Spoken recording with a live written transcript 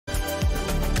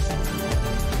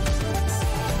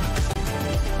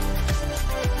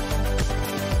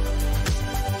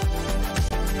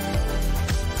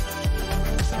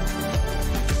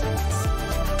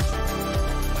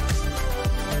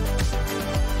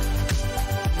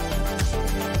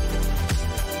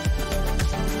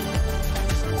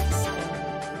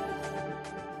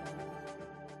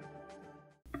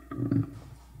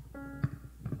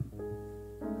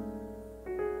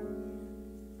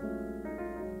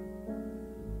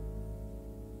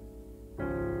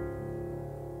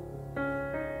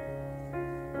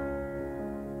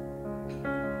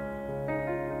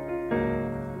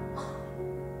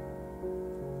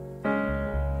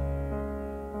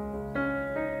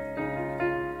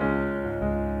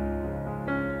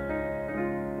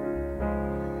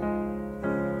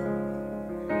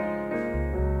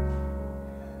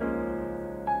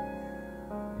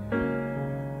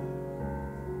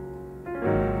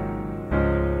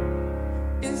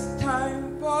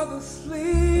the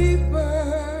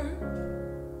sleeper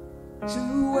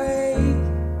to wake.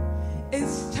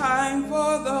 It's time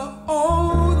for the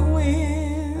old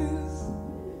winds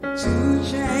to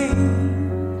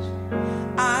change.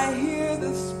 I hear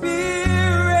the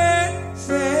Spirit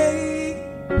say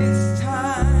it's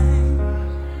time.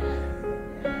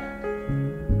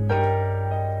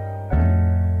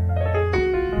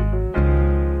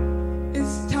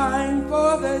 It's time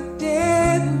for the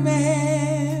dead man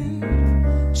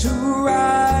to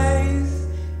rise.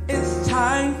 It's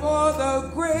time for the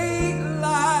great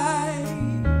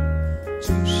light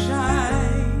to shine.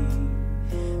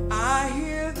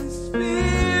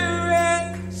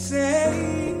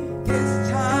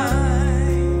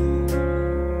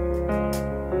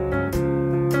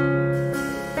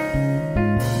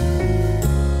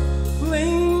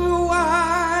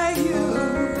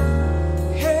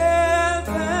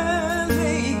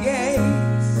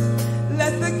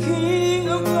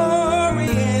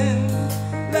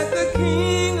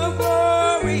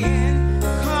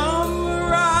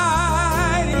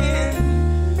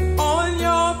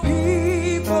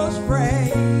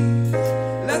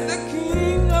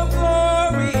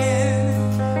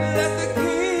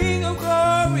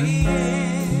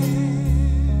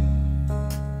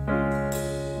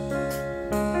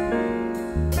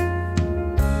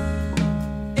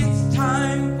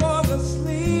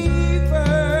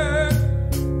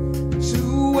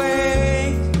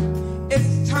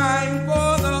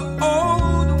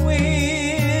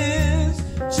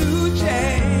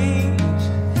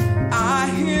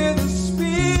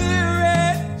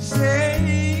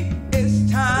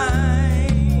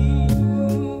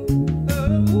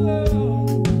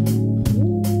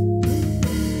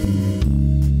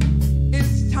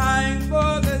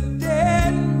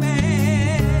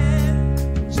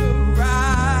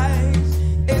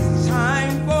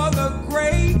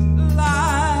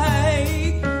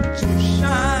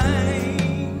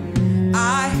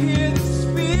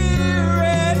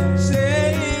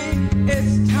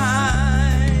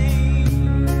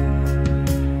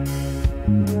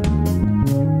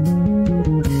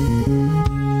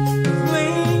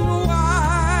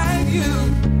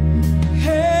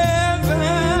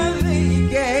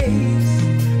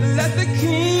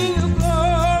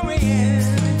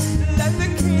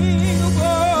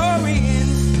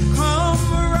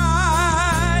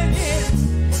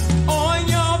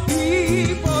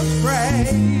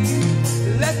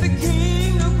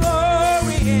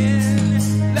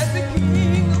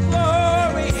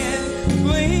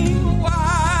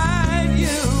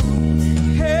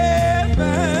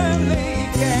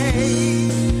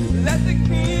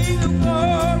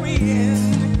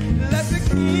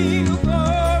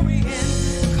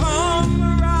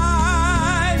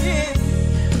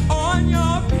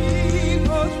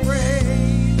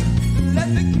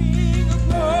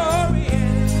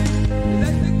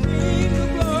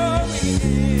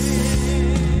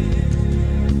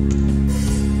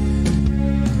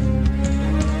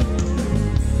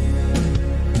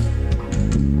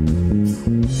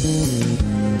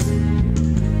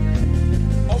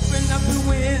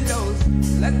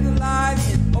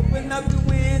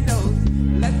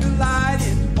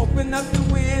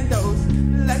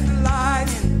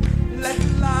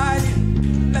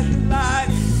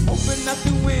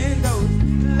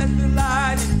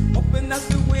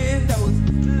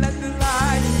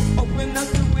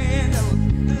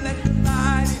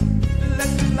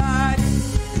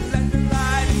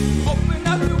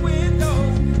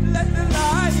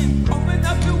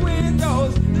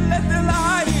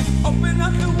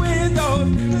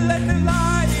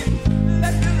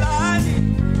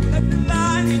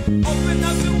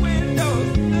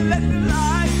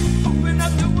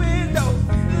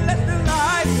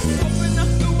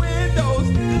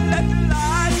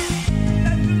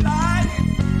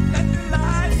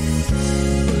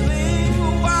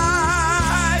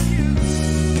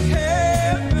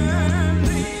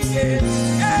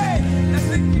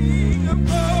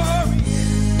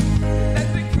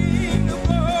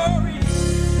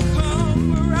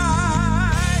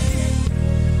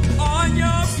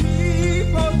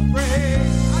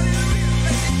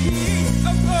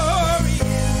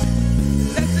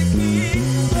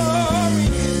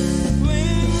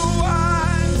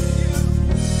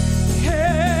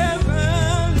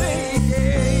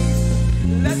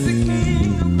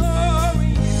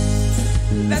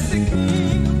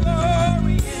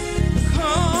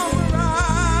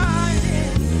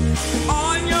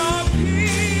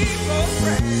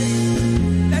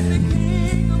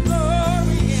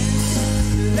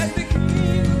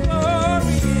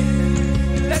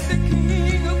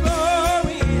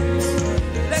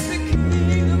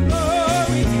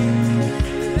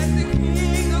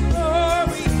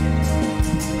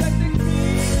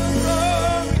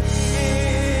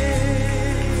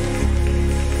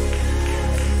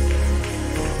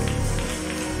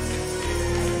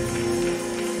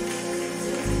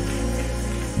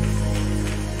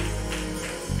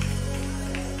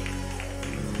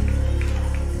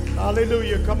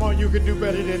 Hallelujah. Come on, you can do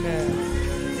better than that.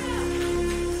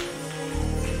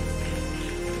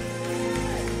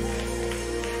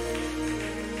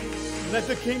 Let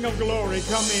the King of Glory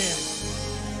come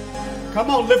in. Come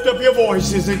on, lift up your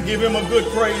voices and give him a good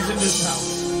praise in this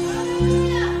house.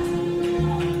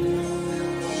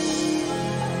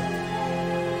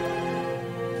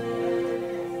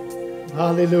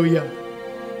 Hallelujah.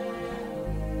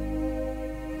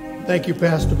 Thank you,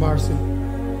 Pastor Marcy.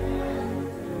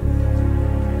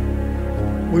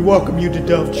 We welcome you to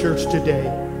Dove Church today.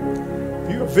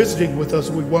 If you are visiting with us,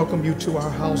 we welcome you to our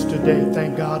house today.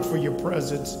 Thank God for your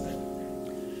presence.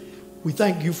 We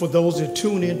thank you for those that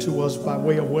tune in to us by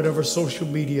way of whatever social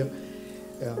media.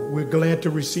 We're glad to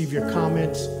receive your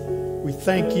comments. We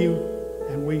thank you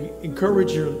and we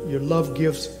encourage your love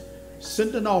gifts.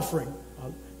 Send an offering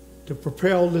to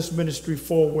propel this ministry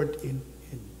forward in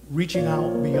reaching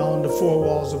out beyond the four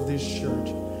walls of this church.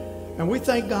 And we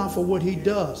thank God for what he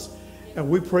does. And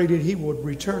we pray that he would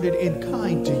return it in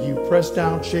kind to you, pressed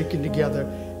down, shaken together,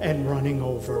 and running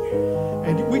over.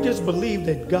 And we just believe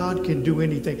that God can do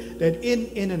anything, that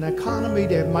in an economy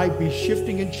that might be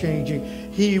shifting and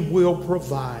changing, he will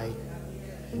provide.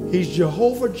 He's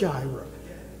Jehovah Jireh,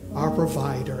 our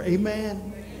provider.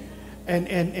 Amen.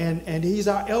 And he's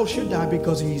our El Shaddai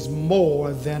because he's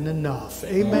more than enough.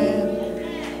 Amen.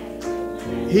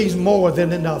 He's more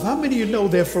than enough. How many of you know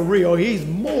that for real? He's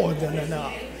more than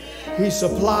enough. He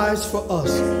supplies for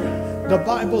us. The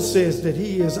Bible says that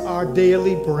he is our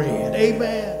daily bread.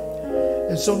 Amen.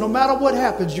 And so no matter what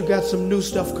happens, you got some new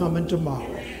stuff coming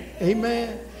tomorrow.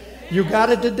 Amen. You got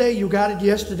it today, you got it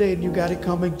yesterday, and you got it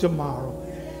coming tomorrow.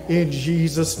 In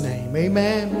Jesus' name.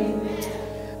 Amen.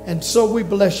 And so we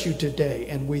bless you today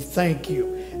and we thank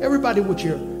you. Everybody with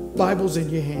your Bibles in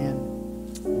your hand.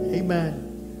 Amen.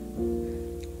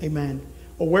 Amen.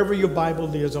 Or wherever your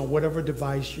Bible is, on whatever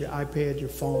device, your iPad, your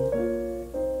phone.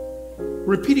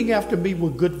 Repeating after me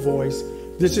with good voice.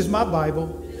 This is my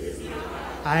Bible.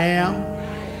 I am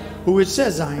who it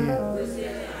says I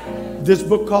am. This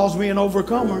book calls me an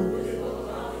overcomer.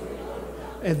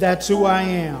 And that's who I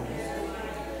am.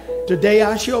 Today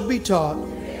I shall be taught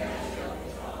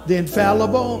the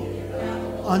infallible,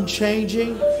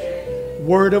 unchanging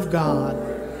Word of God.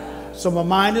 So my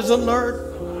mind is alert.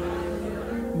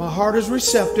 My heart is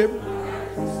receptive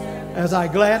as I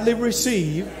gladly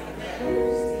receive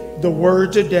the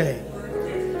word today.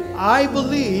 I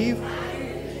believe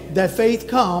that faith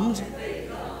comes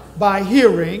by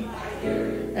hearing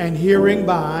and hearing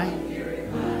by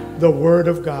the word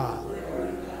of God.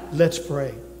 Let's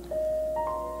pray.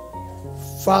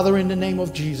 Father, in the name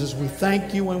of Jesus, we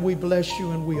thank you and we bless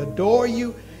you and we adore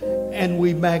you and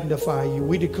we magnify you.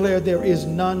 We declare there is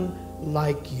none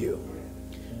like you.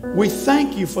 We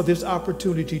thank you for this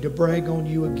opportunity to brag on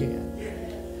you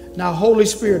again. Now, Holy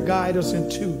Spirit, guide us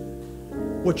into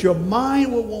what your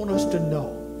mind will want us to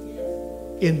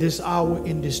know in this hour,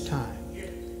 in this time.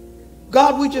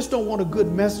 God, we just don't want a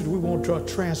good message. We want a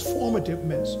transformative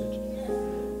message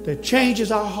that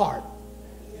changes our heart,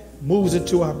 moves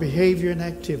into our behavior and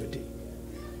activity.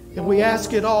 And we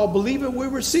ask it all, believe it, we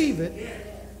receive it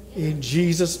in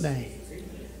Jesus' name.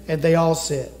 And they all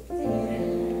said,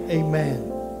 amen.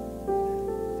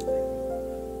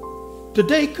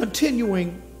 Today,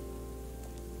 continuing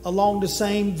along the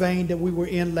same vein that we were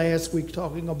in last week,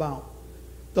 talking about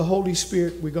the Holy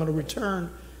Spirit, we're going to return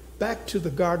back to the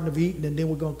Garden of Eden, and then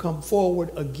we're going to come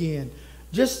forward again,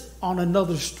 just on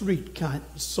another street, kind,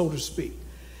 so to speak.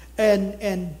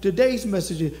 And today's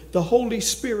message is the Holy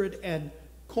Spirit and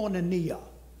Koinonia.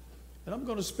 And I'm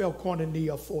going to spell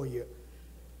Koinonia for you.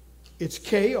 It's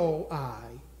K-O-I-N-O-N-I.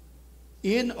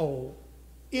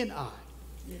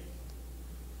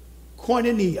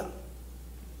 Koinonia.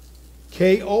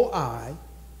 K-O-I-N-O-N-I-A.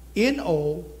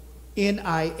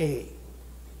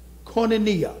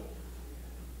 Koinonia.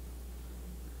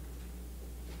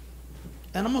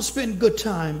 And I'm going to spend good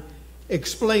time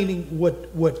explaining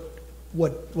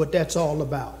what that's all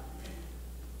about.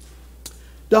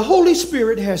 The Holy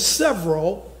Spirit has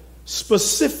several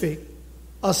specific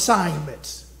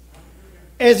assignments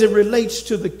as it relates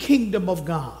to the kingdom of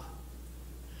God.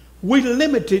 We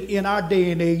limit it in our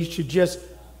day and age to just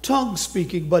tongue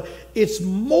speaking, but it's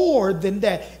more than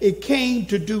that. It came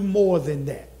to do more than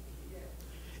that.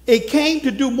 It came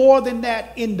to do more than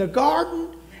that in the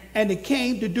garden, and it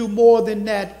came to do more than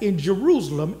that in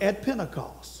Jerusalem at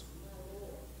Pentecost.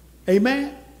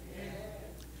 Amen?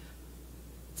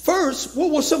 First, what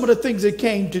were some of the things it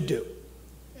came to do?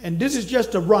 And this is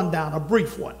just a rundown, a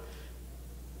brief one.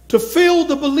 To fill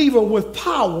the believer with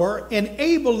power,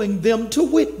 enabling them to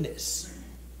witness.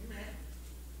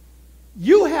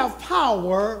 You have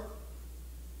power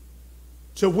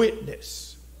to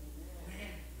witness.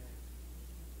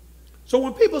 So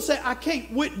when people say, I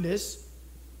can't witness,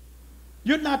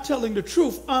 you're not telling the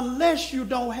truth unless you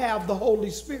don't have the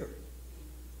Holy Spirit.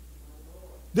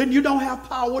 Then you don't have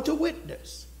power to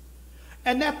witness.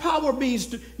 And that power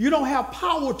means you don't have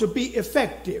power to be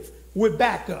effective with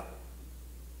backup.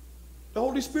 The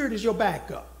Holy Spirit is your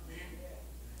backup.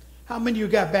 How many of you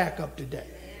got backup today?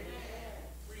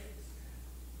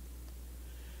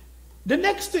 The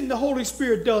next thing the Holy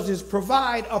Spirit does is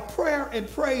provide a prayer and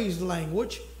praise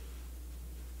language,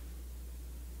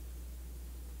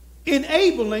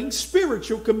 enabling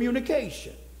spiritual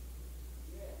communication.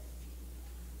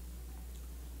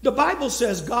 The Bible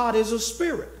says God is a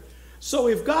spirit. So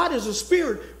if God is a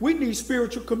spirit, we need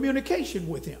spiritual communication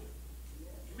with him.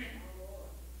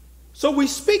 So we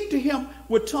speak to him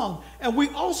with tongue, and we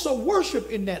also worship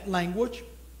in that language.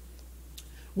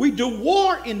 We do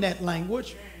war in that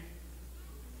language.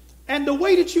 And the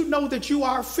way that you know that you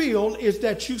are filled is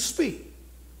that you speak.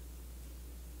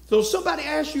 So if somebody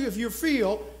asks you if you're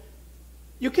filled,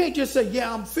 you can't just say,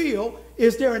 yeah, I'm filled.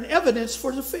 Is there an evidence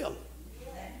for the filling?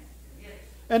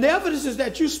 And the evidence is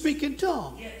that you speak in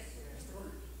tongue.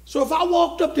 So if I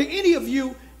walked up to any of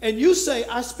you and you say,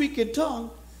 I speak in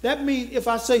tongue, that means if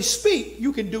I say speak,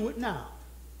 you can do it now.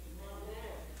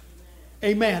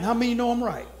 Amen. How many know I'm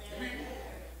right?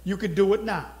 You can do it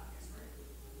now.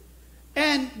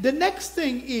 And the next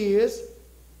thing is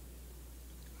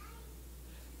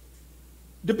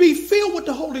to be filled with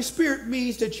the Holy Spirit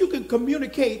means that you can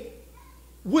communicate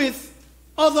with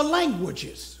other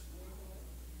languages.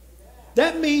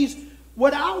 That means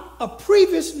without a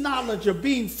previous knowledge of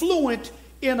being fluent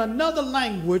in another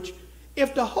language,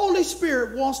 if the Holy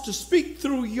Spirit wants to speak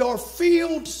through your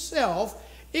filled self,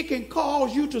 it can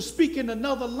cause you to speak in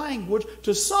another language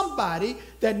to somebody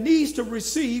that needs to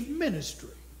receive ministry.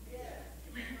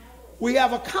 We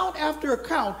have account after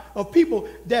account of people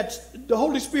that the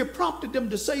Holy Spirit prompted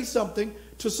them to say something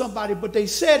to somebody, but they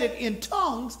said it in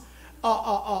tongues,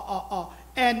 and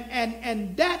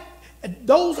that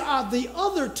those are the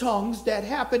other tongues that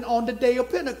happened on the day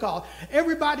of Pentecost.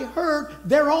 Everybody heard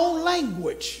their own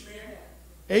language.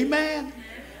 Amen.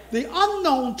 The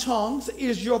unknown tongues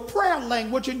is your prayer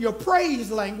language and your praise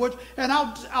language, and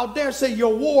I'll dare say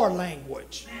your war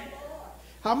language.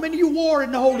 How many of you war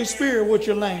in the Holy Spirit with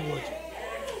your language?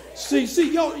 See,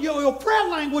 your prayer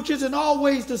language isn't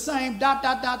always the same. Dot,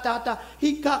 dot, dot, dot, dot.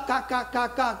 He, ka, ka, ka, ka,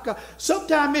 ka, ka.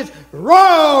 Sometimes it's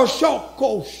ra,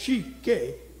 shoko,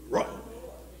 shike, ra.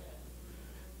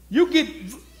 You get,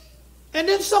 and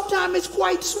then sometimes it's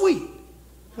quite sweet.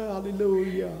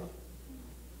 Hallelujah.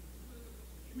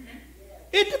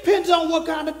 It depends on what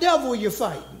kind of devil you're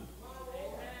fighting.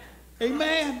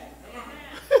 Amen.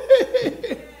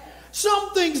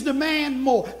 Some things demand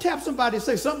more. Tap somebody and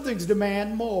say, some things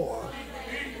demand more.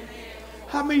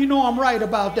 How many know I'm right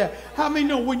about that? How many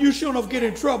know when you sure enough get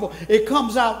in trouble, it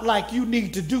comes out like you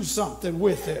need to do something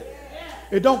with it?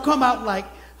 It don't come out like,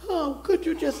 oh, could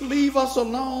you just leave us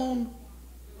alone?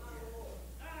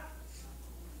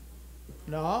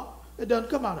 No, it doesn't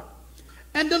come out.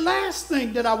 And the last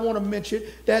thing that I want to mention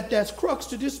that's crux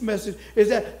to this message is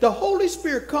that the Holy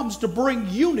Spirit comes to bring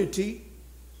unity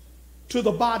to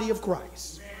the body of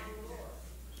Christ.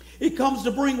 It comes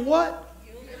to bring what?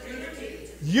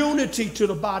 Unity to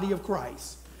the body of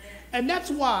Christ. And that's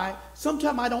why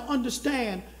sometimes I don't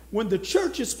understand when the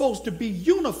church is supposed to be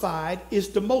unified, it's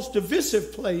the most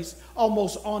divisive place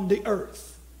almost on the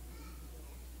earth.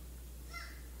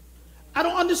 I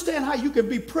don't understand how you can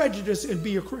be prejudiced and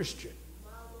be a Christian.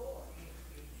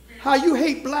 How you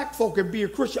hate black folk and be a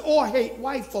Christian, or hate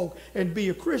white folk and be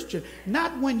a Christian.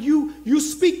 Not when you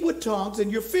speak with tongues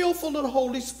and you're filled full of the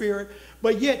Holy Spirit,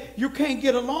 but yet you can't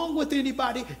get along with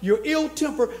anybody. You're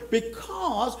ill-tempered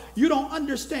because you don't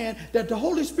understand that the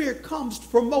Holy Spirit comes to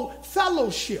promote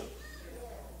fellowship.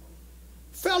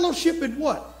 Fellowship in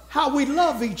what? How we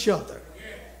love each other.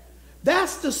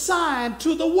 That's the sign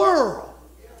to the world.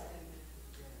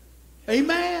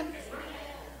 Amen.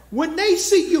 When they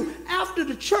see you, after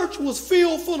the church was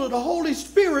filled full of the Holy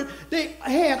Spirit, they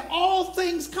had all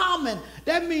things common.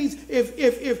 That means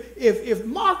if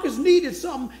Marcus needed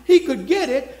something, he could get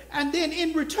it. And then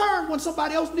in return, when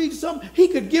somebody else needed something, he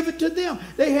could give it to them.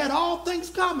 They had all things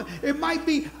common. It might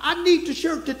be, I need the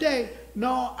shirt today.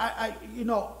 No,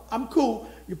 I'm cool.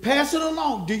 You pass it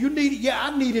along. Do you need it? Yeah,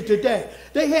 I need it today.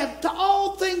 They had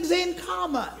all things in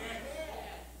common.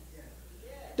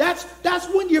 That's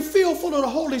when you're filled full of the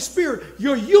Holy Spirit.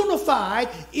 You're unified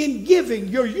in giving.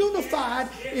 You're unified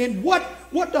in what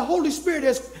the Holy Spirit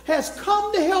has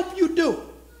come to help you do.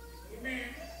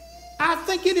 I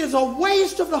think it is a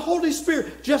waste of the Holy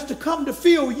Spirit just to come to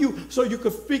fill you so you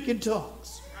could speak in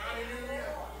tongues.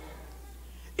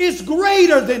 It's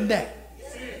greater than that.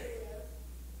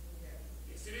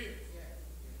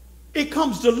 It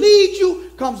comes to lead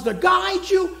you, comes to guide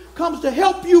you, comes to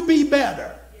help you be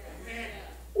better.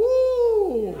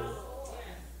 Ooh.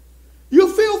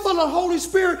 You feel full of the Holy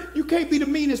Spirit, you can't be the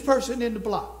meanest person in the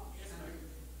block.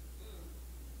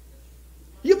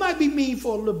 You might be mean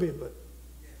for a little bit,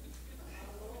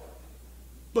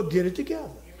 but get it together.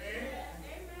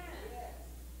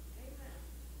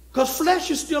 Because flesh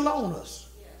is still on us.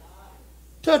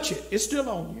 Touch it. It's still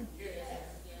on you.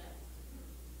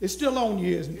 It's still on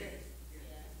you, isn't it?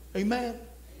 Amen?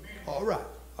 All right.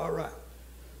 All right.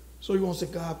 So you want to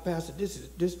say, God, Pastor, this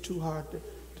is too hard to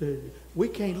we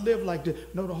can't live like this.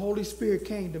 No, the Holy Spirit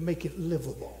came to make it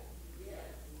livable.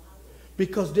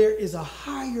 Because there is a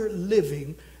higher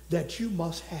living that you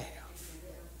must have.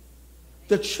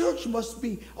 The church must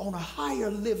be on a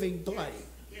higher living plane.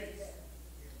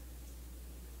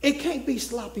 It can't be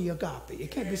sloppy agape. It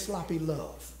can't be sloppy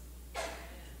love.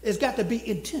 It's got to be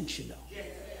intentional.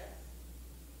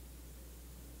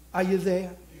 Are you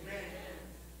there?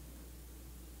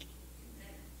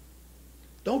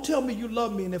 Don't tell me you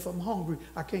love me and if I'm hungry,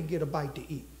 I can't get a bite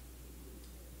to eat.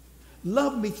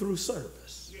 Love me through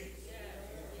service.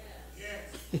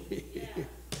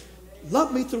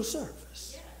 Love me through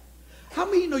service. How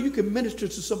many of you know you can minister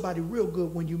to somebody real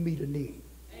good when you meet a need?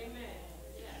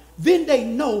 Then they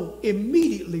know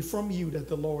immediately from you that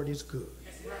the Lord is good.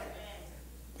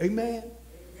 Amen.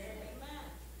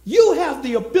 You have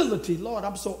the ability, Lord,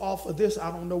 I'm so off of this,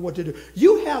 I don't know what to do.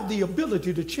 You have the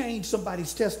ability to change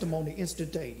somebody's testimony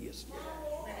instantaneously.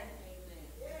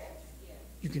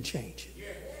 You can change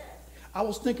it. I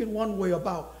was thinking one way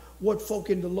about what folk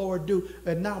in the Lord do,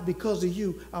 and now because of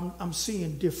you, I'm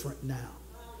seeing different now.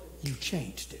 You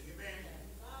changed it.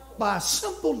 By a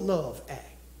simple love act.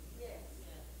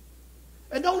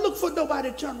 And don't look for nobody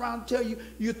to turn around and tell you,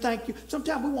 you thank you.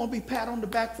 Sometimes we want to be pat on the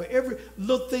back for every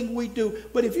little thing we do.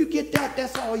 But if you get that,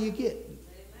 that's all you get.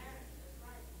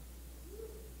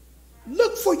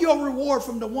 Look for your reward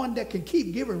from the one that can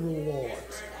keep giving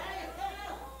rewards.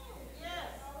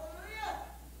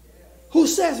 Who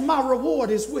says my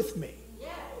reward is with me.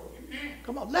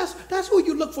 Come on, that's who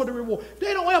you look for the reward.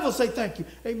 They don't ever say thank you.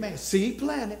 Amen. Seed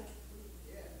planted.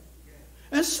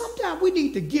 And sometimes we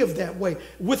need to give that way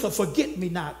with a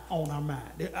forget-me-not on our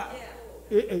mind.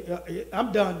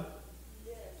 I'm done.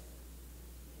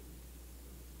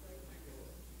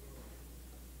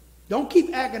 Don't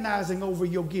keep agonizing over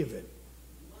your giving.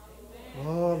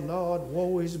 Oh, Lord,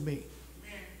 woe is me.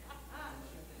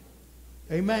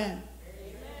 Amen.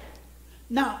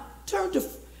 Now, turn to,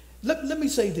 let me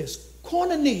say this.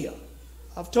 Koinonia,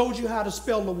 I've told you how to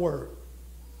spell the word,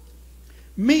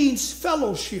 means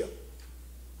fellowship.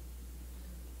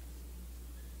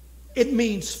 It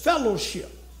means fellowship.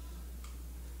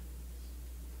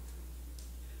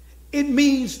 It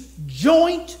means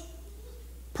joint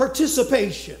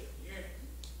participation.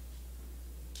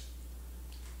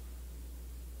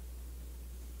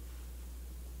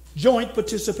 Joint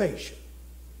participation.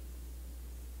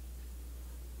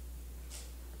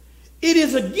 It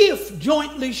is a gift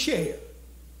jointly shared.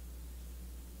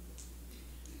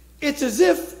 It's as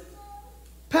if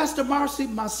Pastor Marcy,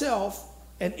 myself,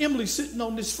 and Emily sitting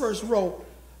on this first row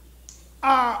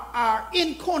are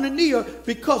in Koinonia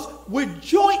because we're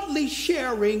jointly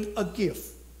sharing a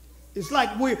gift. It's like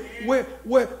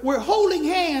we're holding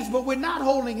hands, but we're not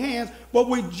holding hands, but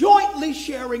we're jointly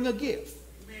sharing a gift.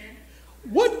 Amen.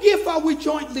 What gift are we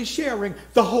jointly sharing?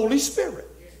 The Holy Spirit.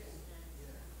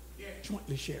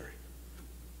 Jointly sharing.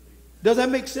 Does that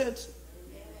make sense?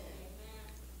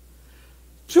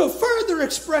 To further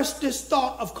express this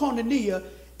thought of Koinonia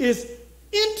is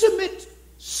intimate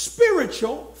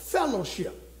spiritual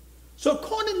fellowship. So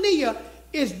Koinonia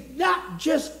is not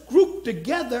just grouped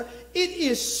together, it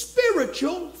is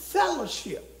spiritual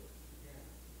fellowship.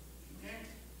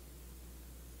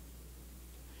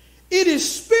 It is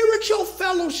spiritual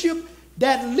fellowship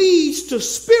that leads to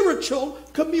spiritual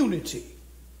community.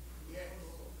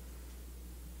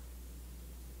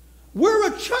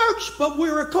 We're a church, but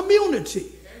we're a community.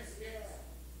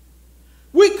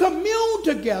 We commune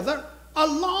together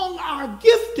along our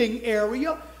gifting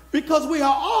area because we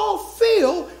are all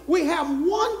filled. We have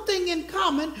one thing in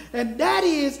common, and that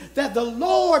is that the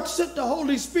Lord sent the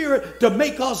Holy Spirit to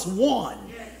make us one.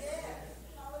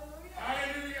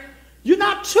 You're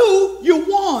not two, you're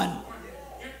one.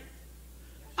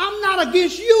 I'm not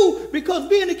against you because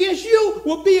being against you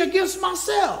will be against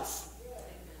myself.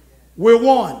 We're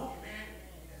one.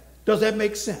 Does that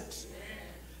make sense?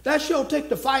 That sure take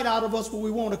the fight out of us when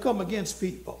we want to come against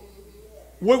people.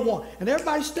 We want. And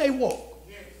everybody stay woke.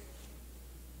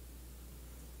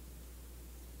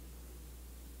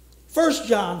 1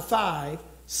 John 5,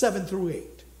 7 through 8.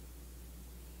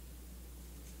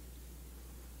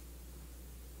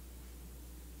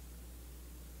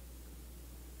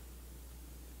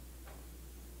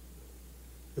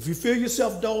 If you feel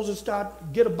yourself dozing,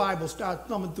 get a Bible, start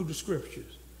thumbing through the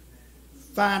scriptures.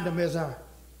 Find them as I.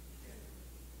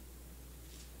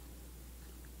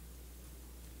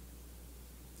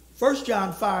 1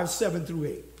 John 5, 7 through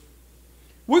 8.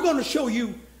 We're going to show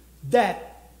you that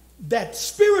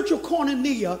spiritual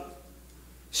koinonia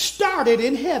started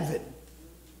in heaven.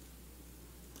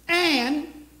 And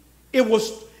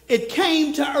it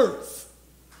came to earth.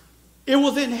 It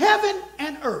was in heaven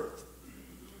and earth.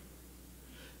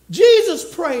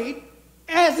 Jesus prayed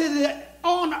as it is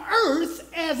on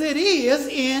earth as it is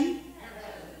in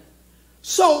heaven.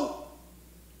 So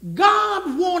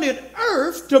God wanted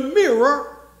earth to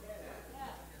mirror.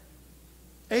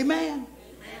 Amen.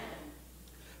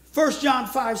 1 John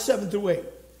 5, 7 through 8.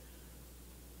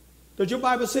 Does your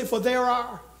Bible say, for there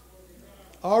are?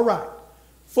 All right.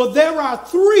 For there are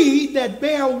three that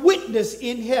bear witness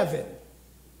in heaven.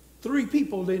 Three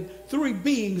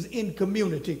beings in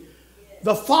community.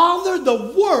 The Father,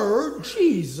 the Word,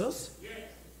 Jesus,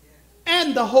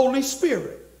 and the Holy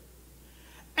Spirit.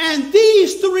 And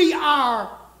these three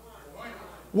are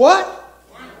what?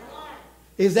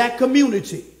 Is that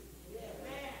community.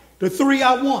 The three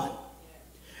are one.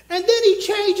 And then he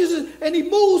changes it and he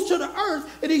moves to the earth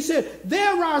and he said,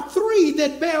 there are three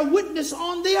that bear witness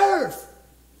on the earth.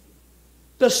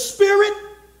 The Spirit,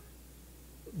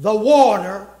 the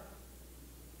water,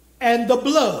 and the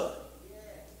blood.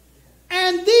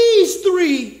 And these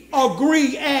three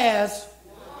agree as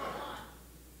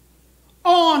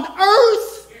on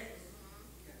earth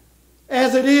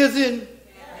as it is in.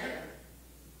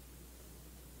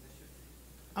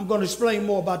 I'm going to explain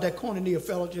more about that koinonia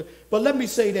fellowship. But let me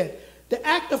say that the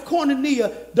act of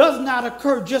koinonia does not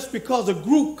occur just because a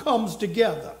group comes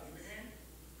together.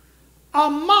 A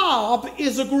mob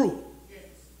is a group.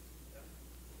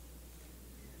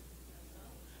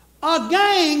 A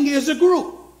gang is a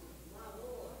group.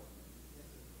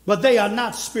 But they are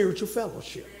not spiritual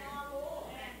fellowship.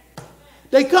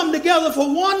 They come together for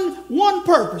one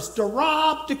purpose: to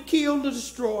rob, to kill, to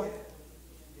destroy.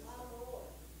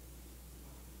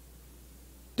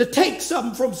 To take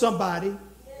something from somebody.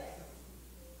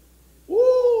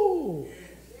 Ooh.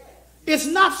 It's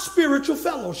not spiritual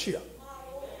fellowship.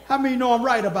 How many know I'm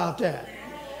right about that?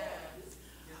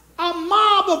 A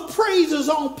mob of praisers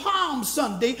on Palm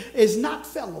Sunday is not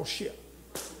fellowship.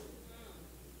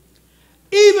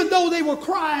 Even though they were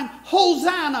crying,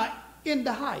 Hosanna in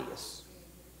the highest.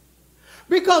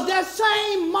 Because that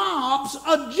same mob's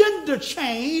agenda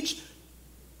changed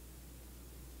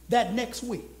that next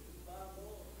week.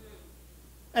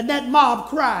 And that mob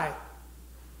cried,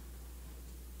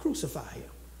 crucify him.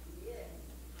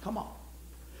 Come on.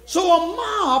 So a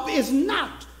mob is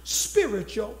not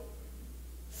spiritual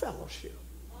fellowship.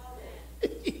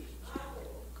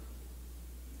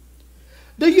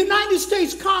 The United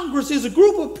States Congress is a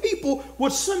group of people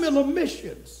with similar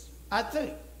missions, I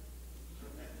think.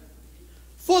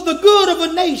 For the good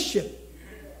of a nation,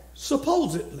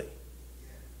 supposedly.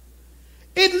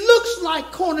 It looks like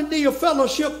koinonia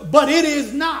fellowship, but it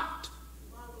is not.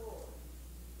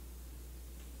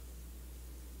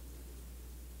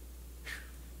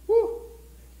 Whew.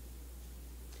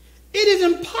 It is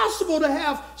impossible to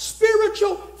have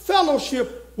spiritual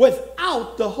fellowship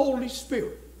without the Holy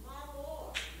Spirit.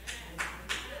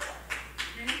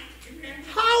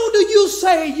 How do you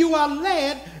say you are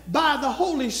led by the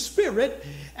Holy Spirit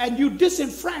and you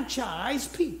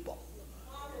disenfranchise people?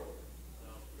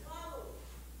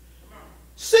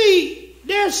 See,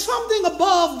 there's something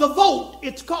above the vote.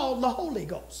 It's called the Holy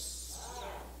Ghost.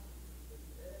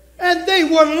 And they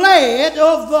were led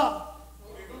of the.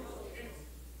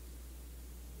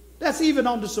 That's even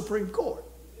on the Supreme Court.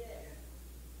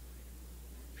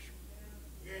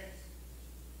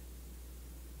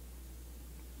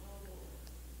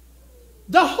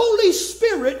 The Holy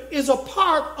Spirit is a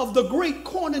part of the great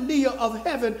koinonia of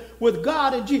heaven with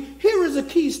God and Jesus. Here is a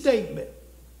key statement.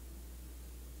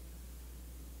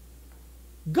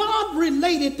 God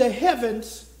related the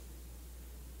heavens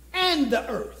and the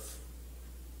earth.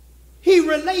 He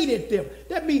related them.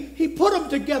 That means he put them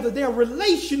together. They're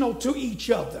relational to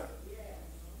each other.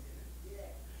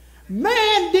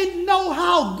 Man didn't know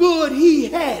how good he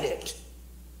had it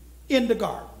in the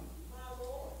garden.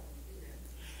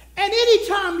 And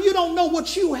anytime you don't know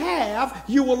what you have,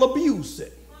 you will abuse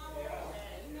it.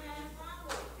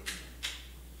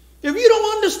 If you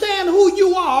don't understand who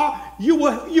you are, you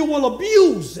will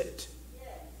abuse it.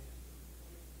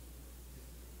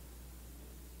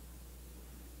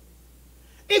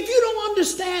 If you don't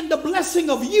understand the blessing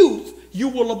of youth, you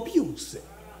will abuse it.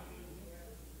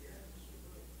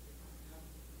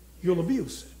 You'll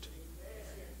abuse it.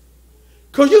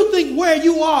 Because you think where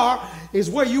you are is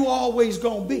where you always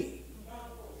going to be.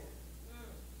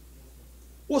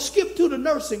 Well, skip to the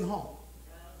nursing home.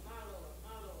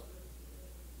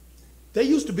 They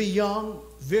used to be young,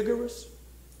 vigorous.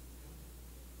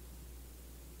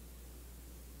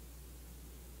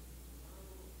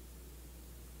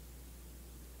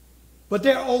 But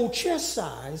their old chest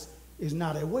size is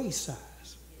not their waist size.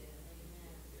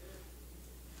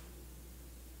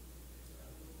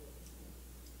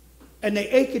 And they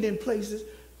aching in places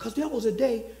because there was a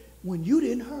day when you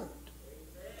didn't hurt.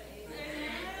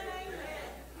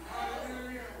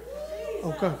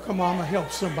 Okay, come on, I'm going to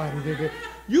help somebody today.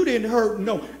 You didn't hurt,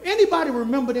 no. Anybody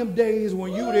remember them days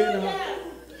when you didn't hurt?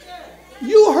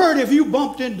 You hurt if you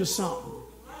bumped into something.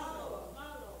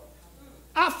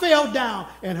 I fell down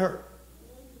and hurt.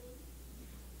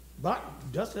 But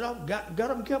dusted off, got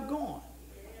up and kept going.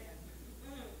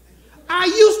 I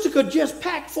used to could just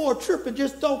pack for a trip and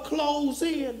just throw clothes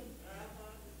in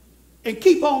and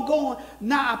keep on going.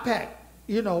 Now I pack,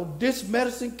 this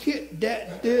medicine kit,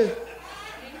 that, this.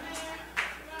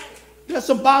 There's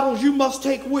some bottles you must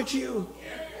take with you.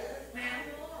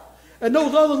 And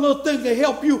those other little things that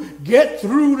help you get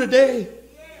through the day.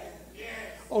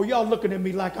 Oh, y'all looking at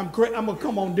me like I'm crazy. I'm going to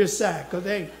come on this side because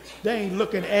they ain't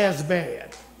looking as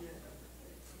bad.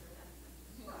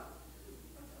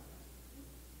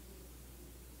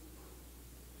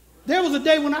 There was a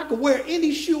day when I could wear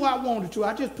any shoe I wanted to.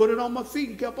 I just put it on my feet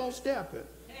and kept on stepping.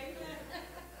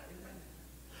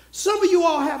 Some of you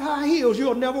all have high heels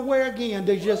you'll never wear again.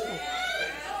 They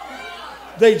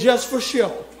just for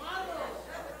show.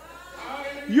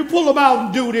 You pull them out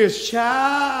and do this,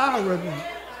 child.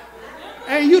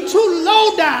 And you too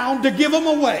low down to give them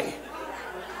away.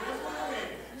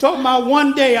 Talking about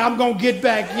one day I'm going to get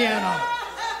back in.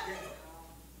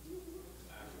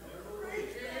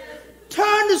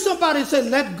 Turn to somebody and say,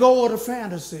 let go of the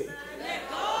fantasy. Let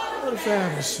go of the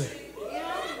fantasy.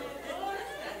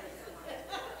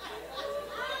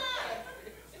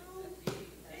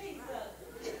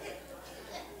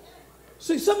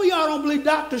 See, some of y'all don't believe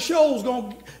Dr. Scholl's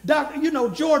going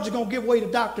to, George is going to give way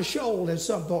to Dr. Scholl at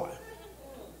some point.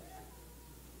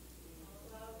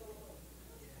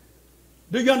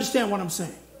 Do you understand what I'm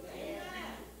saying?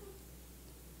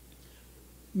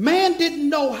 Man didn't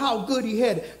know how good he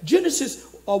had it.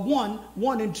 Genesis 1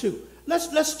 and 2.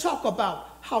 Let's talk about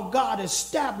how God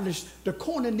established the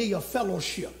Koinonia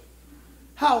fellowship.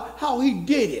 How he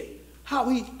did it. How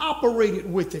he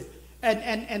operated with it.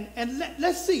 And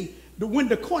let's see when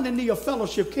the Koinonia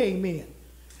fellowship came in.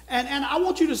 And I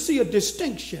want you to see a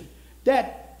distinction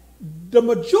that the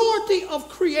majority of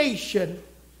creation,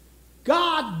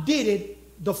 God did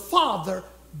it, the Father,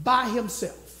 by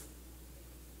himself.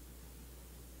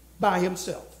 By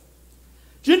himself.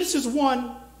 Genesis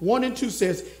 1 and 2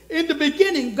 says, in the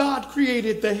beginning God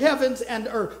created the heavens and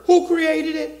the earth. Who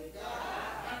created it? God.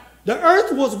 The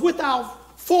earth was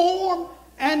without form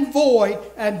and void,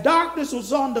 and darkness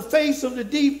was on the face of the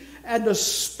deep, and the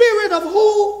spirit of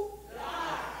who?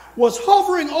 God. Was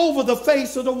hovering over the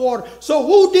face of the water. So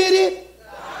who did it?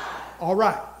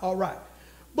 God. All right.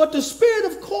 But the spirit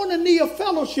of Koinonia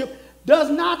fellowship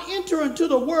does not enter into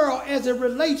the world as it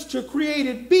relates to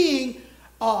created being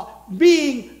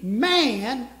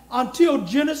man until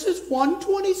Genesis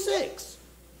 1:26.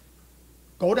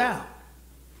 Go down.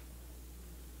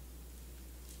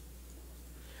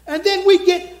 And then we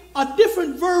get a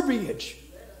different verbiage.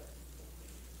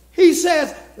 He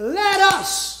says, let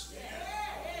us.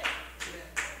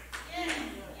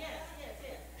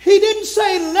 He didn't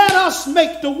say, let us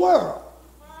make the world.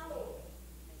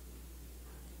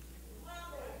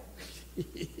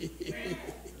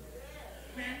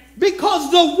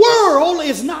 Because the world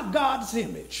is not God's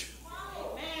image.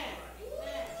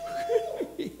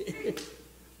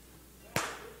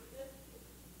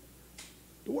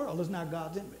 The world is not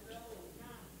God's image.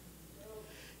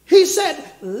 He said,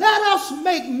 let us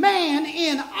make man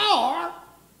in our.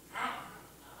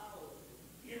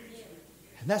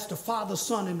 And that's the Father,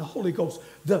 Son, and the Holy Ghost.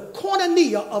 The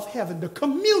koinonia of heaven, the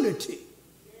community.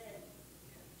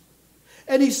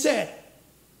 And he said,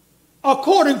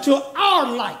 according to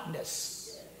our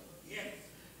likeness.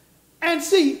 And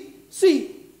see,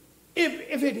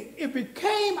 if it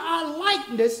became our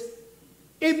likeness,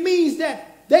 it means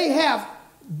that they have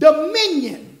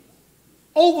dominion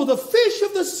over the fish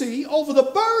of the sea, over the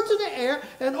birds of the air,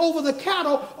 and over the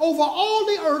cattle, over all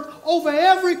the earth, over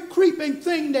every creeping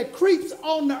thing that creeps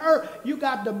on the earth. You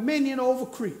got dominion over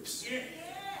creeps.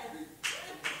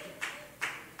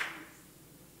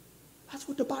 That's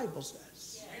what the Bible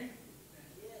says.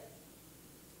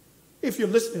 If you're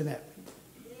listening at me.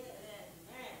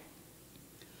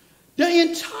 The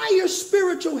entire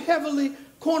spiritual heavenly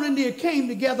Koinonia came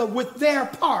together with their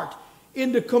part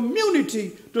in the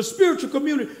community, the spiritual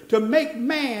community, to make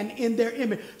man in their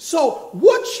image. So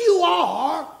what you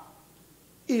are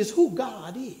is who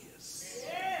God is.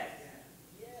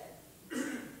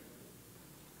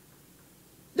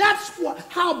 That's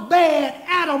how bad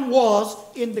Adam was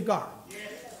in the garden.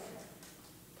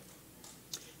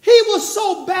 He was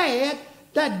so bad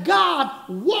that God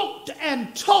walked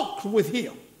and talked with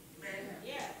him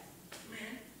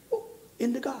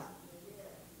in the garden.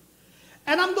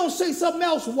 And I'm going to say something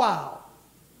else wild.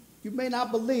 You may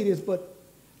not believe this, but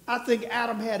I think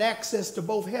Adam had access to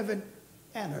both heaven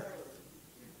and earth.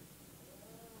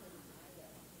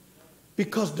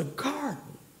 Because the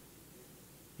garden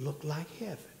looked like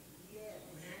heaven.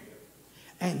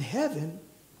 And heaven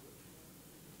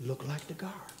looked like the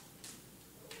garden.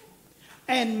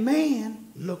 And man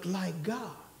looked like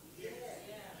God.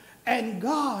 And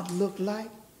God looked like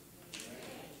man.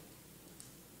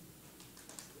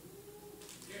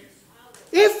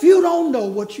 If you don't know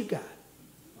what you got,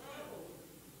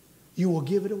 you will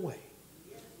give it away.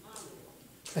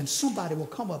 And somebody will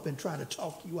come up and try to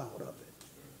talk you out of it.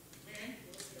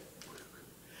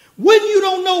 When you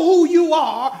don't know who you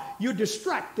are, you're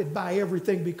distracted by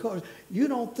everything because you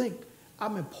don't think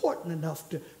I'm important enough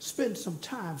to spend some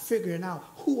time figuring out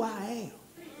who I am.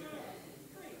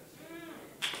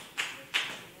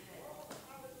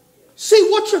 See,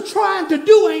 what you're trying to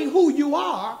do ain't who you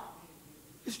are.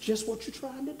 It's just what you're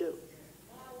trying to do.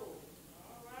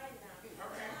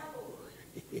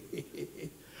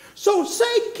 So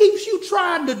Satan keeps you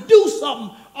trying to do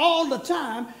something all the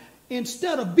time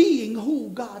instead of being who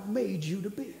God made you to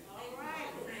be.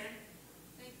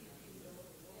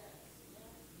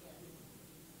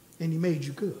 And he made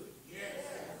you good.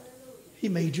 He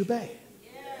made you bad.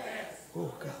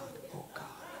 Oh God, oh God.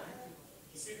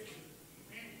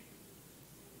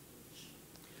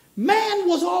 Man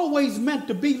was always meant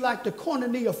to be like the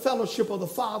Koinonia fellowship of the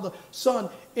Father, Son,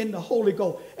 and the Holy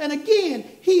Ghost. And again,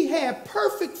 he had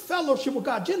perfect fellowship with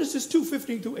God. Genesis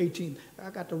 2:15 through 18. I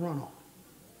got to run on.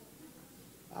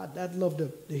 I'd love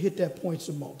to hit that point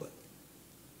some more, but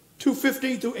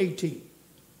 2:15 through 18.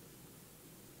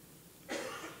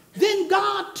 Then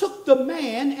God took the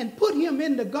man and put him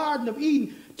in the Garden of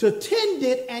Eden to tend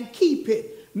it and keep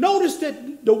it. Notice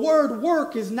that the word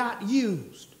work is not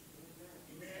used.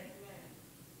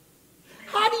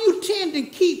 How do you tend and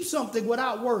keep something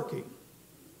without working?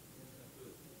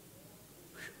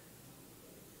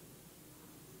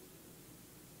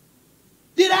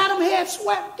 Did Adam have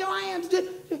sweat glands?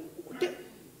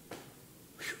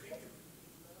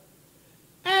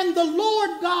 And the Lord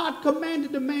God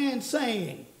commanded the man,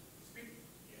 saying,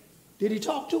 did he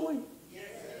talk to him?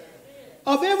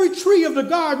 Of every tree of the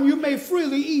garden you may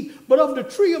freely eat, but of the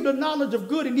tree of the knowledge of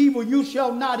good and evil you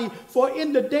shall not eat. For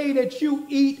in the day that you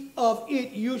eat of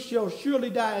it, you shall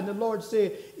surely die. And the Lord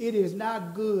said, it is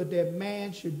not good that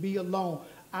man should be alone.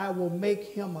 I will make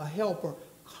him a helper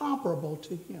comparable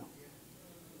to him.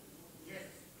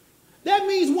 That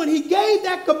means when he gave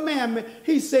that commandment,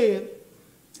 he said,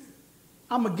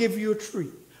 I'm going to give you a tree.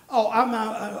 Oh,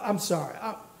 I'm sorry.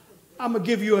 I'm going to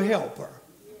give you a helper.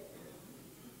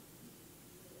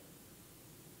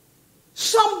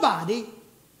 Somebody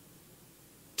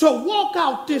to walk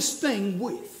out this thing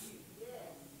with.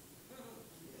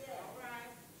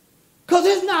 Because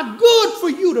it's not good for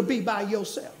you to be by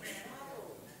yourself.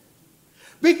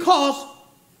 Because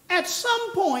at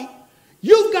some point,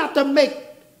 you've got to make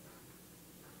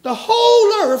the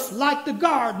whole earth like the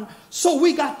garden, so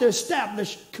we got to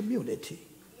establish community.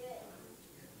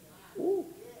 Ooh.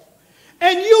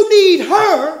 And you need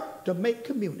her to make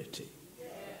community.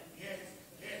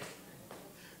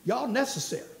 Y'all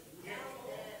necessary.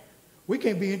 We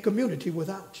can't be in community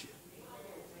without you.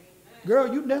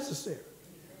 Girl, you necessary.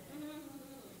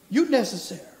 You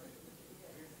necessary.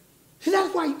 See,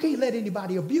 that's why you can't let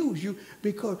anybody abuse you,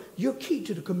 because you're key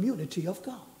to the community of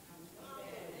God.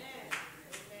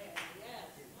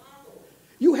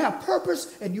 You have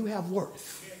purpose and you have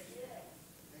worth.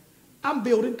 I'm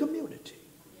building community.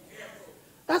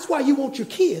 That's why you want your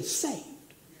kids saved.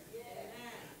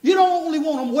 You don't only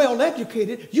want them well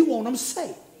educated, you want them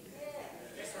saved.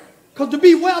 Because to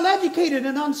be well educated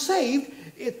and unsaved,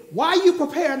 why are you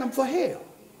preparing them for hell?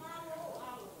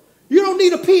 You don't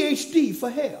need a PhD for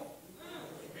hell.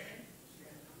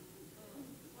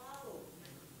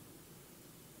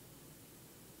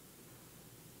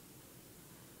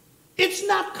 It's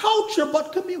not culture,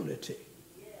 but community.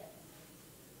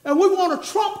 And we want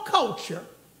to trump culture.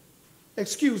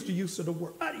 Excuse the use of the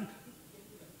word.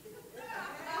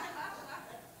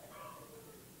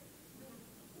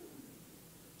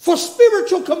 For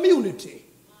spiritual community.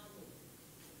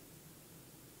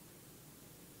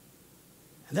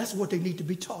 And that's what they need to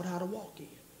be taught how to walk in.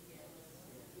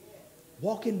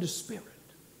 Walk in the Spirit.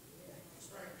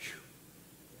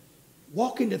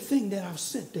 Walk in the thing that I've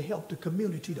sent to help the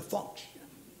community to function.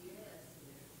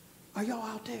 Are y'all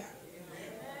out there?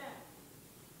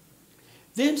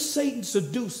 Then Satan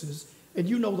seduces, and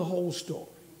you know the whole story.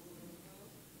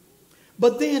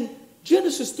 But then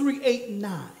Genesis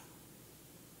 3:8-9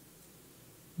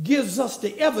 gives us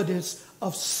the evidence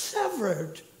of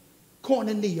severed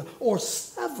koinonia, or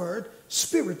severed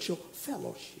spiritual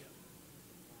fellowship.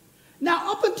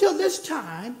 Now, up until this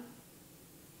time,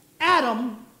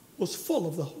 Adam was full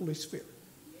of the Holy Spirit.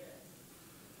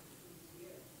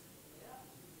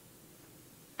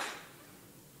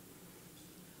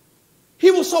 He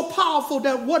was so powerful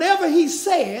that whatever he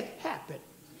said happened.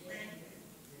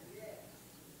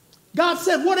 God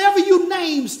said, whatever you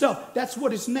name stuff, that's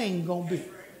what its name gonna be.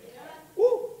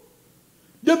 Woo.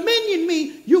 Dominion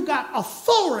means you got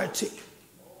authority.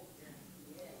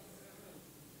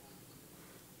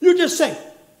 You just say,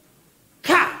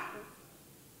 cow.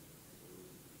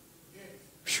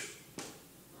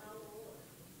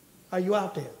 Are you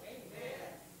out there?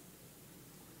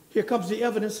 Here comes the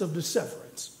evidence of the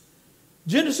severance.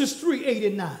 Genesis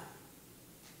 3:8-9.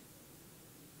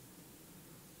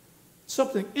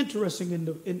 Something interesting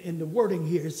in the wording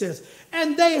here. It says,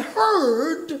 and they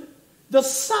heard the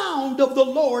sound of the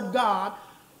Lord God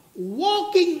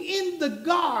walking in the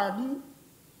garden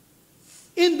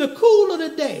in the cool of the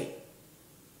day.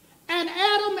 And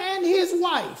Adam and his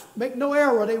wife, make no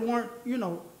error, they weren't,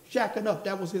 shacking up.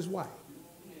 That was his wife.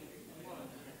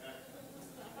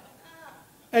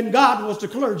 And God was the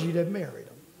clergy that married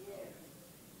them.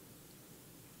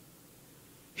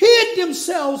 Hid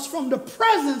themselves from the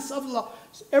presence of the Lord.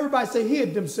 Everybody say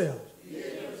hid themselves.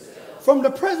 From the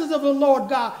presence of the Lord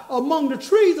God among the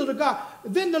trees of the garden.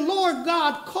 Then the Lord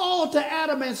God called to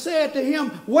Adam and said to him,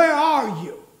 where are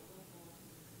you?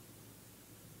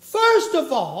 First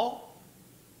of all,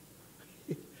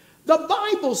 the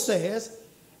Bible says,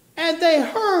 and they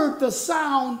heard the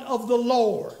sound of the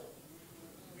Lord.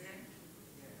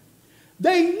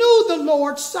 They knew the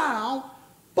Lord's sound,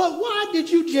 but why did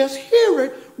you just hear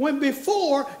it when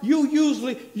before you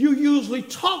usually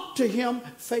talk to him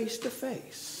face to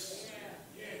face?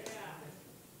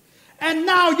 And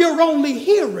now you're only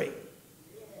hearing.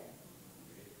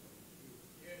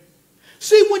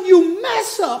 See, when you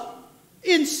mess up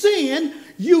in sin,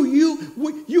 you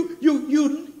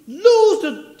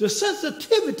lose the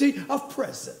sensitivity of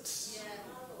presence.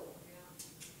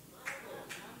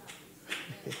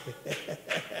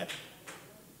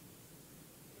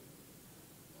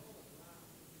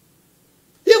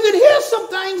 You can hear some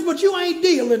things, but you ain't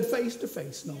dealing face to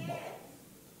face no more.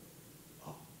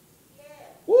 Oh.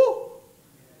 Woo.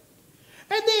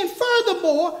 And then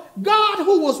furthermore, God,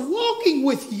 who was walking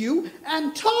with you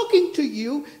and talking to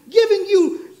you, giving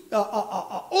you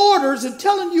orders and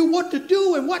telling you what to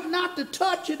do and what not to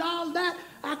touch and all that,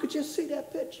 I could just see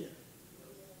that picture.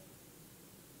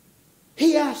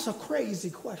 He asks a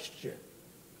crazy question.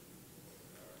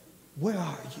 Where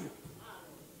are you?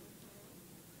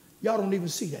 Y'all don't even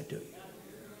see that, do you?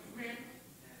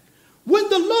 When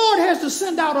the Lord has to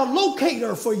send out a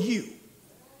locator for you,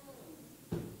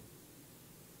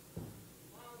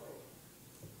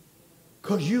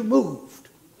 because you moved.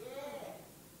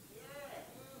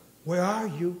 Where are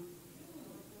you?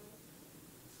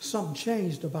 Something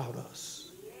changed about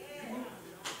us.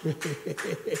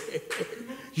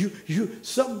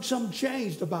 Something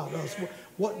changed about us.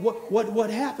 What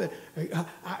happened?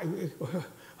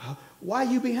 Why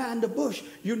are you behind the bush?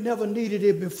 You never needed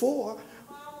it before.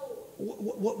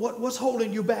 What's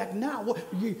holding you back now?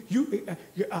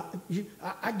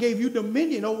 I gave you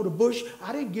dominion over the bush.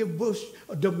 I didn't give bush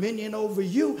a dominion over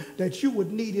you that you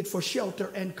would need it for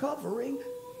shelter and covering.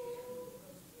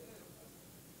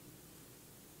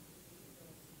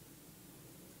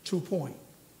 Point.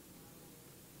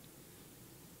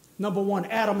 Number one,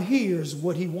 Adam hears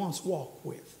what he once walked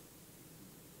with.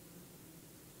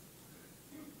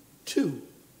 2,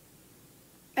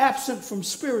 absent from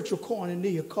spiritual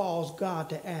koinonia caused God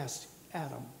to ask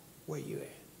Adam, where you at?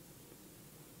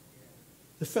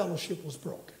 The fellowship was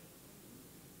broken.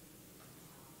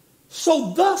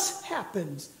 So thus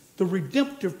happens the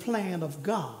redemptive plan of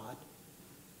God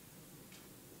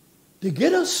to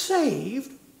get us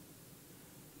saved,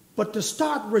 but to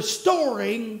start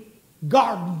restoring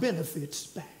garden benefits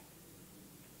back.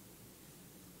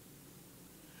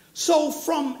 So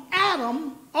from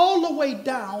Adam all the way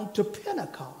down to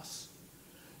Pentecost,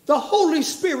 the Holy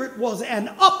Spirit was an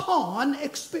upon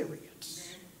experience.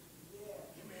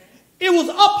 It was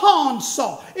upon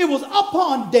Saul. It was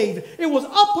upon David. It was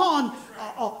upon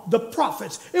the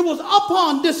prophets. It was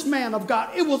upon this man of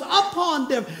God. It was upon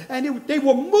them, and they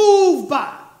were moved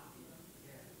by.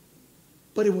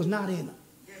 But it was not in them.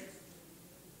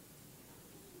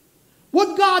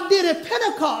 What God did at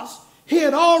Pentecost, he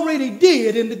had already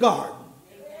did in the garden.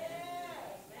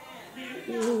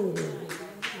 Ooh.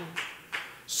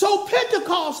 So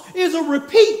Pentecost is a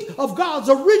repeat of God's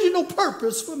original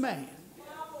purpose for man.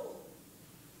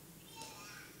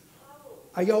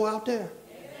 Are y'all out there?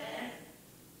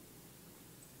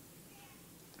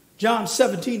 John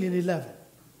 17 and 11.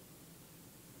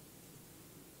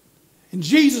 And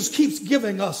Jesus keeps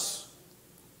giving us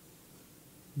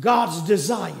God's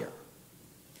desire.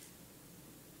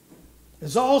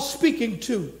 It's all speaking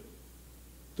to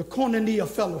the Koinonia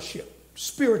fellowship,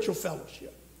 spiritual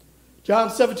fellowship. John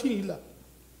 17, 11.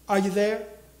 Are you there?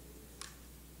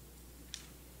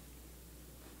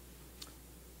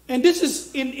 And this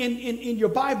is in your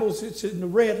Bibles, it's in the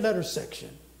red letter section.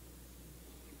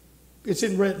 It's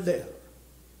in red letter.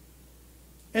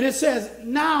 And it says,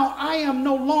 now I am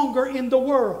no longer in the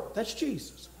world. That's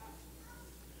Jesus.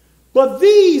 But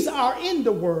these are in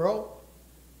the world,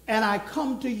 and I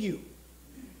come to you.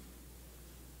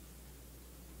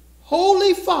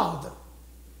 Holy Father,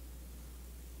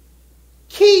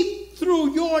 keep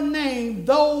through your name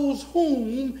those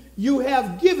whom you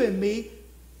have given me,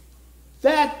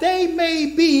 that they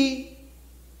may be,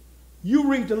 you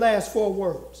read the last four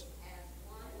words.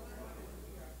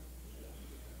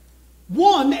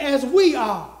 One as we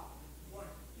are.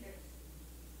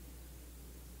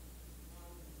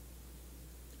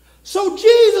 So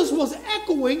Jesus was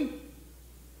echoing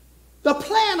the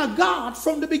plan of God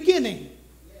from the beginning.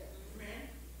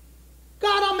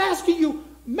 God, I'm asking you,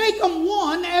 make them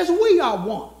one as we are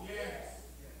one.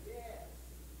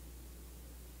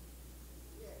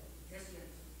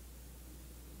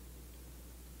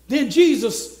 Then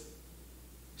Jesus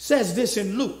says this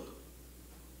in Luke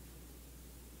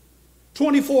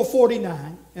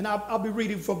 24:49, and I'll be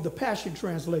reading from the Passion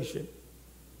Translation.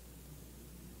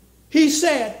 He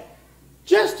said,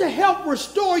 just to help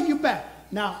restore you back.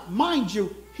 Now, mind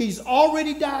you, he's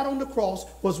already died on the cross,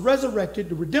 was resurrected,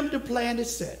 the redemptive plan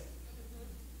is set.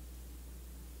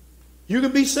 You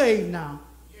can be saved now,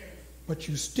 but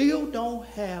you still don't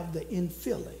have the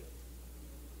infilling.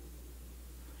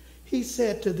 He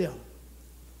said to them,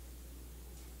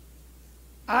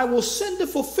 I will send the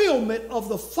fulfillment of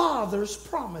the Father's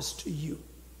promise to you.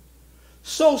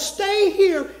 So stay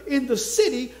here in the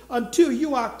city until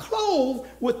you are clothed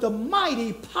with the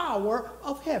mighty power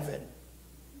of heaven.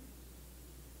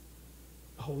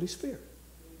 The Holy Spirit.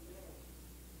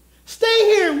 Stay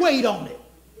here and wait on it.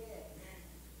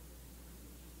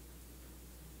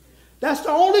 That's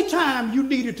the only time you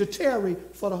needed to tarry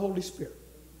for the Holy Spirit.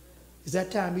 Is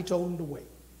that time he told him to wait.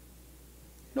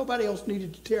 Nobody else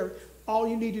needed to tarry. All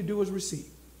you need to do is receive.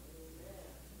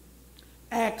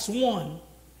 Acts 1,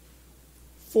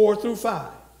 4 through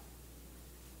 5.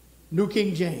 New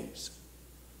King James.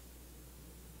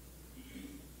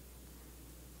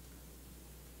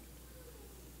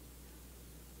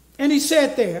 And he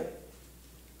said there,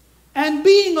 and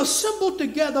being assembled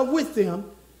together with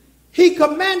them, he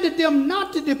commanded them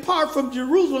not to depart from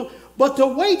Jerusalem, but to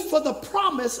wait for the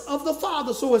promise of the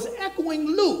Father. So it's echoing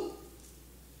Luke.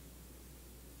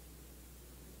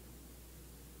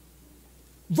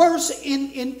 Verse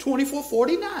in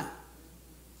 24:49.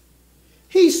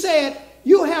 He said,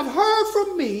 you have heard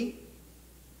from me,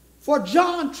 for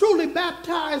John truly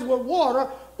baptized with water,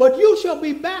 but you shall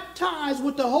be baptized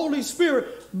with the Holy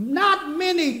Spirit not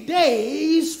many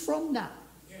days from now.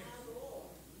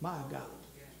 My God.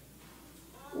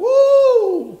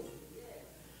 Woo!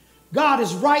 God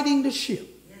is righting the ship.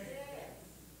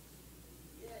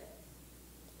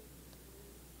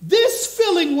 This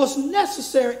filling was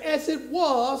necessary as it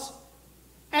was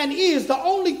and is the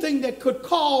only thing that could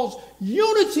cause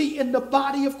unity in the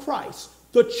body of Christ,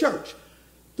 the church.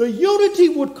 The unity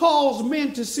would cause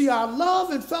men to see our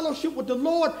love and fellowship with the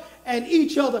Lord and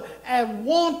each other and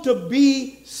want to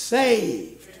be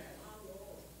saved.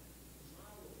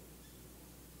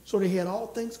 So they had all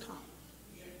things common.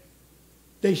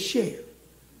 They shared.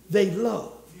 They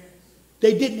loved.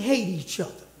 They didn't hate each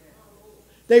other.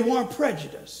 They weren't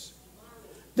prejudiced.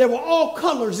 There were all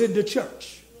colors in the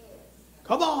church.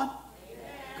 Come on.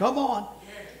 Come on.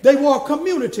 They were a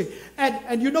community.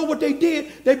 And you know what they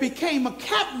did? They became a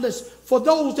catalyst for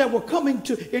those that were coming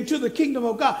into the kingdom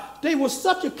of God. They were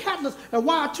such a catalyst. And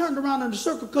why I turned around in the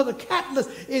circle, because a catalyst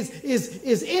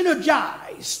is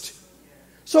energized.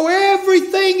 So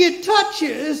everything it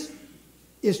touches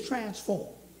is transformed.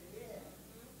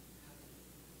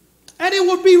 And it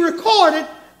would be recorded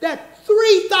that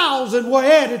 3,000 were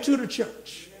added to the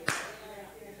church.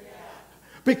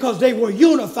 Because they were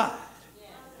unified.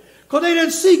 Because they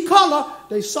didn't see color,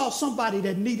 they saw somebody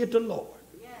that needed the Lord.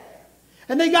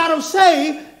 And they got them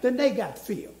saved, then they got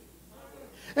filled.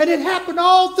 And it happened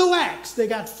all through Acts. They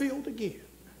got filled again.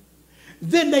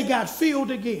 Then they got filled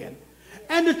again.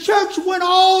 And the church went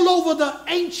all over the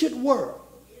ancient world.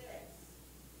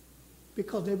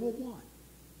 Because they were one.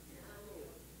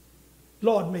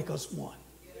 Lord, make us one.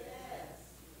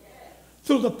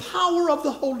 Through the power of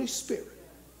the Holy Spirit,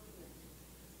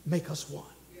 make us one.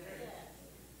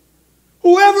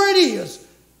 Whoever it is,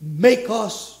 make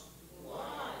us one.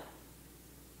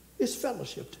 It's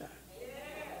fellowship time.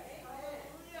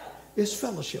 It's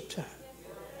fellowship time.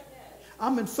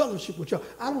 I'm in fellowship with y'all.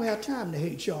 I don't have time to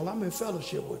hate y'all. I'm in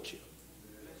fellowship with you.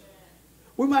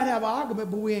 We might have an argument,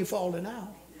 but we ain't falling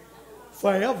out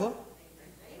forever.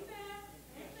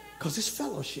 Because it's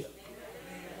fellowship.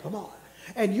 Come on.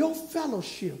 And your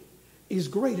fellowship is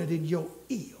greater than your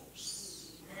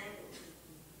ills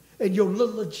and your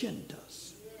little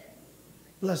agendas.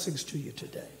 Blessings to you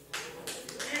today.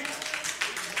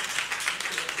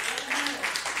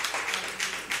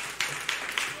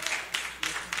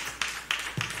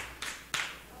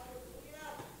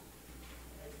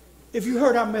 If you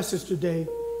heard our message today,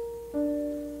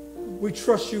 we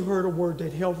trust you heard a word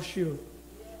that helps you,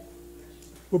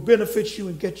 will benefit you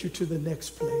and get you to the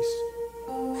next place.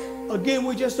 Again,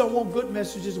 we just don't want good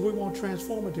messages. We want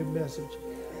transformative message.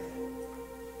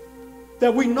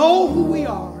 That we know who we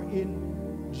are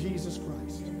in Jesus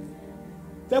Christ.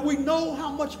 That we know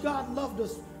how much God loved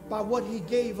us by what he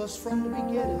gave us from the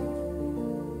beginning.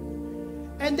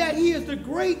 And that he is the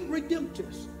great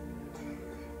redemptress.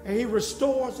 And he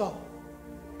restores all.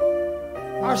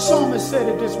 Our psalmist said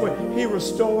it this way: he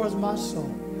restores my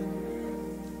soul.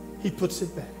 He puts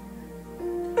it back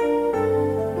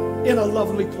in a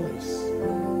lovely place.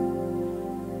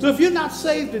 So if you're not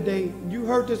saved today, and you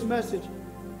heard this message,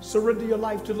 surrender your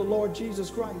life to the Lord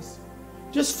Jesus Christ.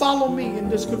 Just follow me in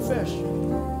this confession.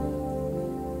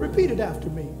 Repeat it after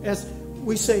me as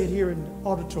we say it here in the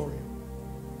auditorium.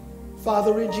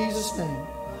 Father, in Jesus' name,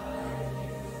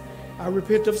 I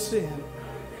repent of sin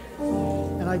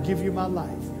and I give you my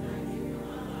life.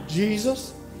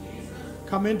 Jesus,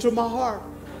 come into my heart.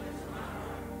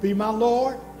 Be my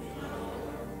Lord.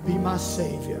 Be my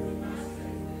Savior.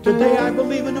 Today I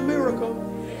believe in a miracle.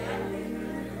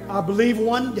 I believe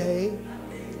one day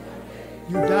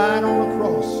you died on the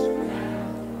cross.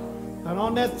 And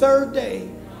on that third day,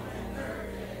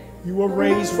 you were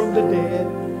raised from the dead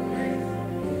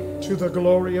to the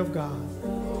glory of God.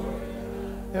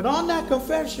 And on that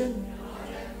confession,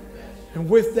 and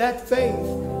with that faith,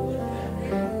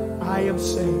 I am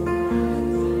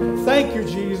saved. Thank you,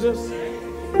 Jesus,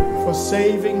 for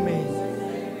saving me.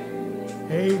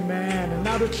 Amen. And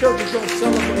now the church is going to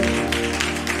celebrate.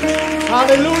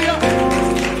 Hallelujah.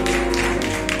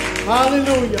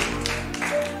 Hallelujah.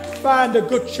 Find a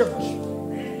good church,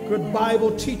 good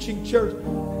Bible teaching church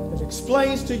that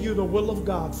explains to you the will of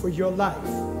God for your life.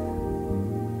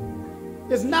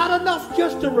 It's not enough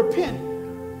just to repent,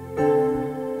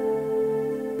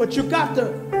 but you got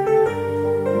to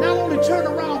not only turn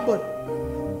around, but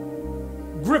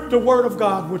grip the word of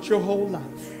God with your whole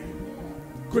life.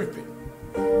 Grip it.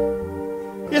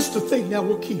 It's the thing that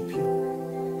will keep you.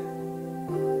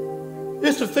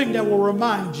 It's the thing that will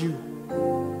remind you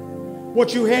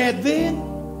what you had then,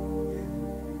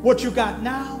 what you got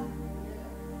now,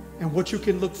 and what you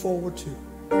can look forward to.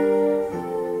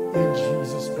 In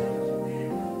Jesus'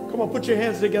 name. Come on, put your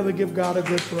hands together, give God a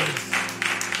good praise.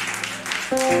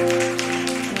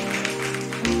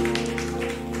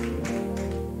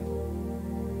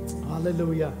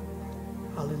 Hallelujah.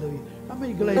 Hallelujah. How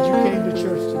many glad you came to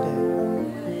church today?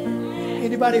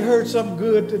 Anybody heard something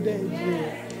good today?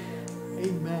 Yeah.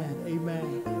 Amen.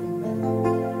 Amen. Amen.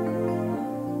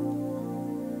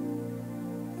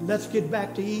 Let's get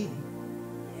back to eating.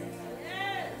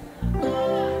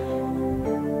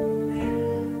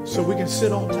 So we can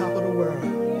sit on top of the world.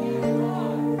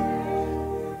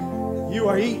 You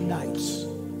are Eatonites.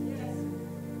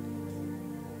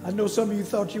 I know some of you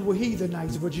thought you were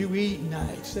Heathenites, but you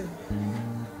Eatonites.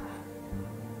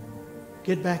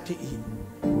 get back to eating.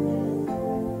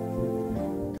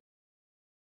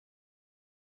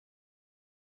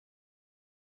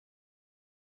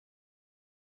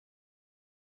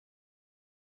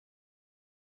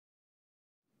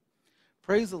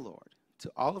 Praise the Lord.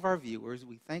 To all of our viewers,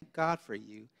 we thank God for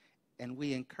you, and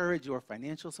we encourage your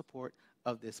financial support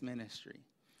of this ministry.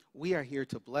 We are here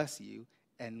to bless you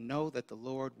and know that the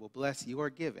Lord will bless your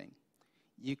giving.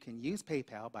 You can use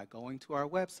PayPal by going to our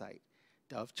website,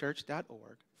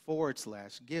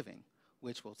 dovechurch.org/giving,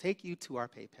 which will take you to our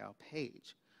PayPal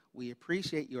page. We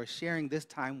appreciate your sharing this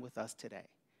time with us today.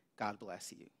 God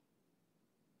bless you.